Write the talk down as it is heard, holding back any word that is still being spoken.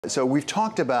So we've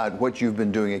talked about what you've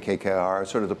been doing at KKR,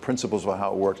 sort of the principles of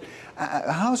how it works.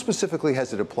 How specifically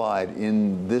has it applied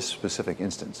in this specific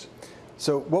instance?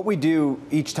 So what we do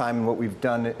each time, and what we've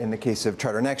done in the case of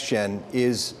Charter NextGen,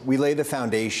 is we lay the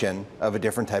foundation of a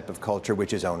different type of culture,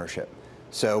 which is ownership.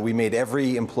 So we made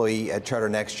every employee at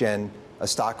Charter NextGen a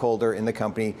stockholder in the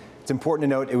company. It's important to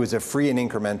note it was a free and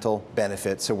incremental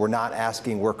benefit, so we're not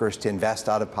asking workers to invest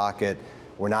out of pocket.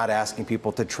 We're not asking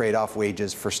people to trade off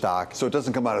wages for stock. So it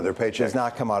doesn't come out of their paycheck? It does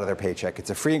not come out of their paycheck. It's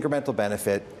a free incremental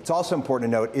benefit. It's also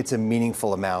important to note it's a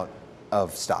meaningful amount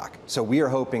of stock. So we are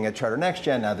hoping at Charter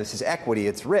NextGen, now this is equity,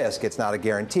 it's risk, it's not a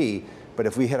guarantee, but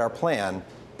if we hit our plan,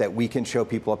 that we can show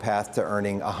people a path to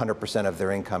earning 100% of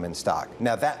their income in stock.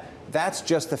 Now that's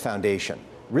just the foundation.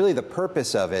 Really the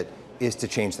purpose of it is to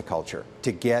change the culture,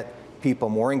 to get people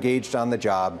more engaged on the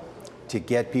job, to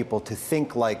get people to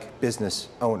think like business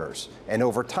owners, and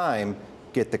over time,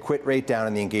 get the quit rate down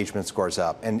and the engagement scores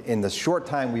up. And in the short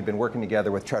time we've been working together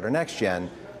with Charter NextGen,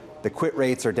 the quit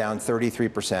rates are down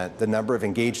 33%, the number of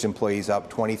engaged employees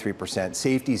up 23%,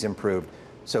 safety's improved.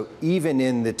 So even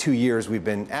in the 2 years we've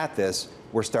been at this,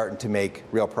 we're starting to make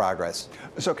real progress.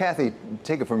 So Kathy,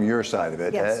 take it from your side of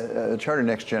it. Yes. Charter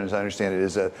NextGen, as I understand it,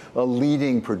 is a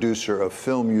leading producer of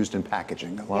film used in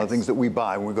packaging. A lot of things that we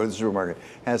buy when we go to the supermarket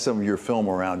has some of your film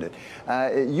around it.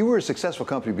 You were a successful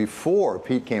company before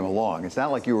Pete came along. It's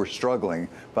not like you were struggling,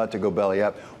 about to go belly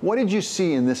up. What did you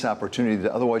see in this opportunity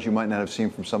that otherwise you might not have seen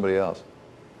from somebody else?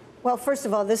 Well, first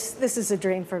of all, this is a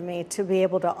dream for me to be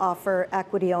able to offer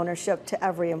equity ownership to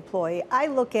every employee. I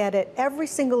look at it, every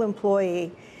single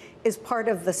employee is part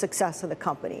of the success of the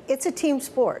company. It's a team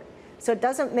sport. So it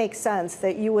doesn't make sense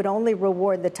that you would only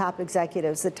reward the top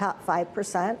executives, the top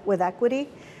 5% with equity.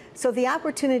 So the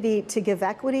opportunity to give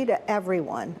equity to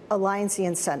everyone aligns the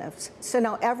incentives. So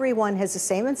now everyone has the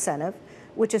same incentive,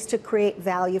 which is to create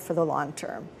value for the long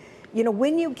term. You know,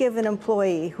 when you give an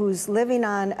employee who's living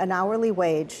on an hourly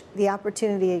wage the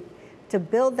opportunity to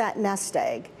build that nest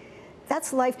egg,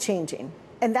 that's life-changing.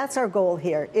 And that's our goal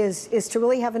here, is to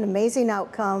really have an amazing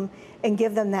outcome and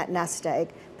give them that nest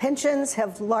egg. Pensions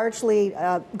have largely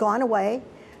gone away,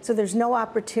 so there's no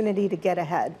opportunity to get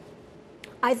ahead.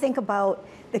 I think about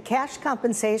the cash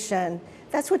compensation,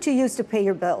 that's what you use to pay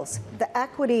your bills. The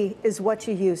equity is what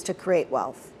you use to create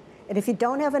wealth. And if you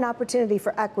don't have an opportunity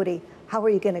for equity, how are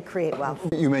you going to create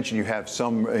wealth? You mentioned you have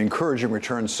some encouraging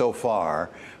returns so far.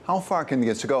 How far can it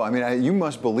get to go? I mean, you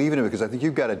must believe in it because I think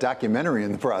you've got a documentary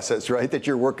in the process, right, that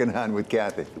you're working on with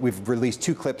Kathy. We've released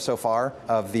 2 clips so far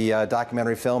of the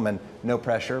documentary film, and no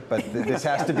pressure, but this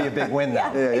has to be a big win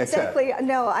now. Yeah, exactly.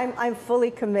 No, I'm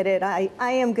fully committed. I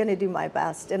am going to do my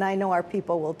best, and I know our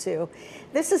people will too.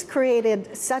 This has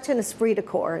created such an esprit de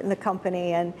corps in the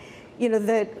company, and you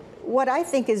know, what I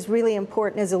think is really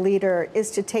important as a leader is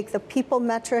to take the people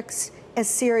metrics as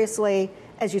seriously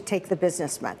as you take the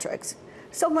business metrics.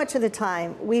 So much of the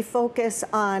time, we focus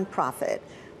on profit,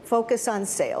 focus on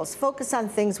sales, focus on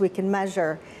things we can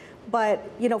measure. But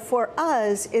you know, for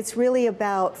us, it's really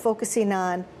about focusing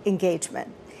on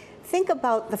engagement. Think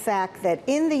about the fact that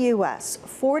in the US,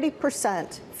 40 to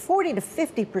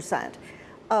 50%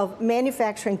 of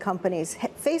manufacturing companies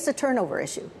face a turnover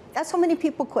issue. That's how many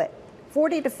people quit.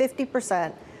 40 to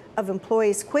 50% of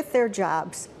employees quit their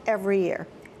jobs every year.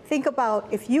 Think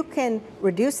about if you can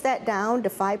reduce that down to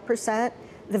 5%,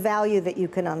 the value that you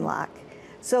can unlock.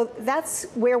 So that's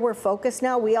where we're focused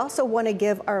now. We also want to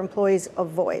give our employees a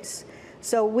voice.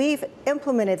 So we've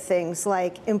implemented things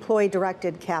like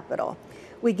employee-directed capital.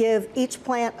 We give each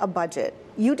plant a budget.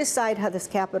 You decide how this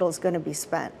capital is going to be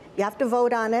spent. You have to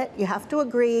vote on it, you have to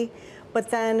agree, but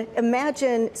then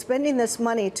imagine spending this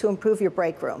money to improve your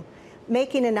break room,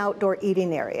 making an outdoor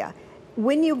eating area.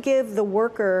 When you give the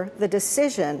worker the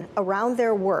decision around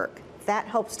their work, that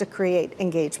helps to create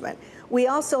engagement. We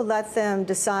also let them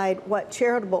decide what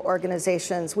charitable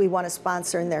organizations we want to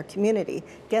sponsor in their community.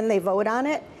 Again, they vote on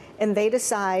it, and they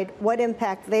decide what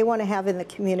impact they want to have in the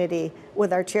community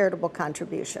with our charitable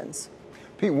contributions.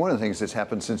 Pete, one of the things that's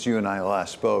happened since you and I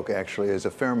last spoke, actually, is a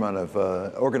fair amount of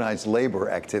organized labor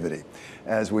activity.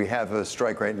 As we have a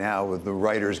strike right now with the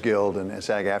Writers Guild and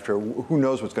SAG-AFTRA, who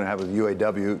knows what's going to happen with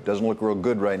UAW? Doesn't look real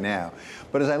good right now.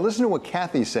 But as I listen to what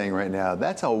Kathy's saying right now,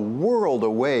 that's a world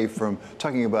away from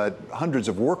talking about hundreds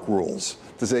of work rules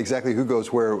to say exactly who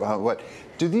goes where, what.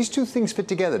 Do these two things fit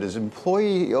together? Does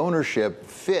employee ownership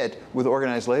fit with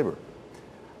organized labor?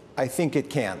 I think it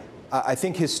can. I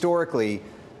think historically,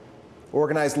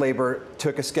 organized labor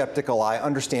took a skeptical eye,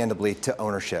 understandably, to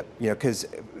ownership. You know, because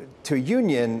to a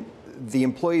union, the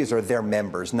employees are their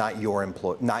members, not your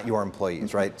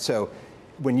employees, right? So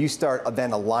when you start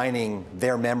then aligning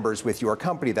their members with your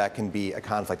company, that can be a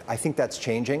conflict. I think that's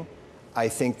changing. I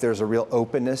think there's a real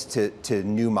openness to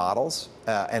new models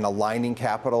and aligning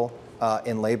capital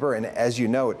in labor. And as you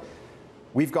note,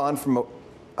 we've gone from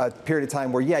a period of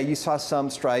time where, yeah, you saw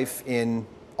some strife in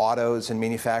autos and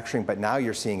manufacturing, but now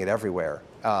you're seeing it everywhere.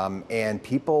 And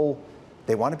people,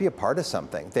 they want to be a part of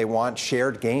something. They want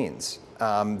shared gains.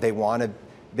 They want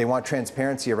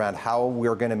transparency around how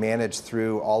we're going to manage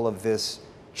through all of this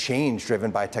change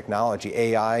driven by technology.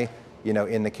 AI,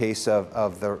 in the case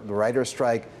of the writer's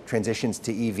strike, transitions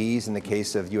to EVs in the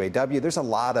case of UAW. There's a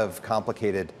lot of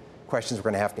complicated questions we're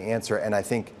going to have to answer, and I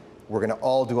think we're going to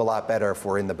all do a lot better if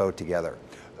we're in the boat together.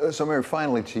 So, Mary,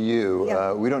 finally to you.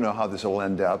 Yeah. We don't know how this will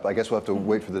end up. I guess we'll have to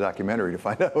wait for the documentary to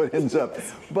find out how it ends up.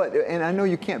 But, and I know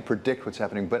you can't predict what's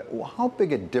happening, but how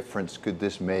big a difference could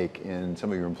this make in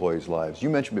some of your employees' lives? You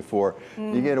mentioned before,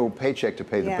 you get a paycheck to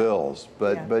pay the bills,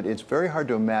 but it's very hard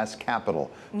to amass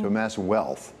capital, to amass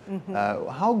wealth.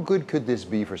 How good could this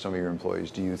be for some of your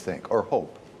employees, do you think, or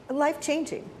hope?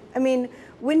 Life-changing. I mean,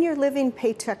 when you're living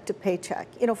paycheck to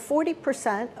paycheck,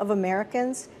 40% of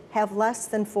Americans have less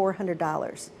than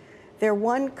 $400. They're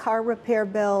one car repair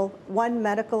bill, one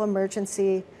medical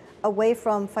emergency away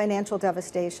from financial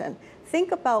devastation.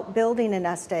 Think about building a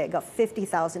nest egg of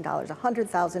 $50,000,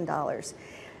 $100,000.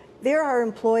 There are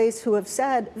employees who have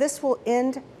said, this will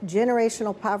end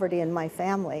generational poverty in my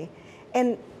family.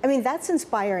 And I mean, that's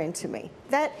inspiring to me.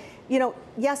 That,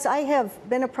 yes, I have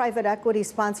been a private equity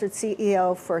sponsored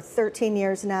CEO for 13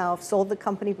 years now. I've sold the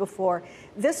company before.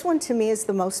 This one to me is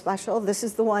the most special. This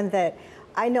is the one that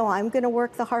I know I'm going to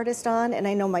work the hardest on, and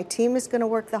I know my team is going to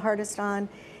work the hardest on.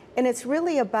 And it's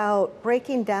really about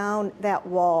breaking down that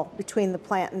wall between the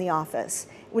plant and the office.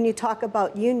 When you talk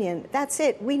about union, that's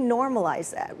it. We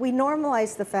normalize that. We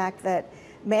normalize the fact that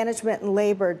management and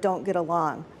labor don't get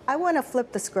along. I want to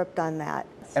flip the script on that.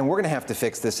 And we're going to have to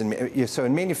fix this. So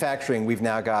in manufacturing, we've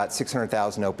now got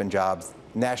 600,000 open jobs.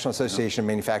 National Association of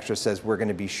Manufacturers says we're going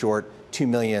to be short 2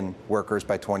 million workers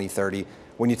by 2030.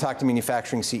 When you talk to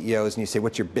manufacturing CEOs and you say,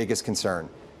 what's your biggest concern?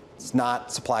 It's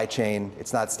not supply chain.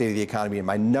 It's not state of the economy. And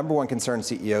my number one concern,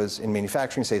 CEOs in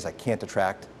manufacturing say, is I can't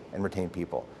attract and retain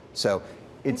people. So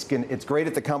it's great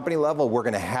at the company level. We're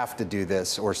going to have to do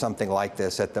this or something like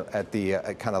this at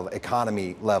the kind of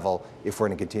economy level if we're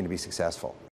going to continue to be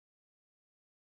successful.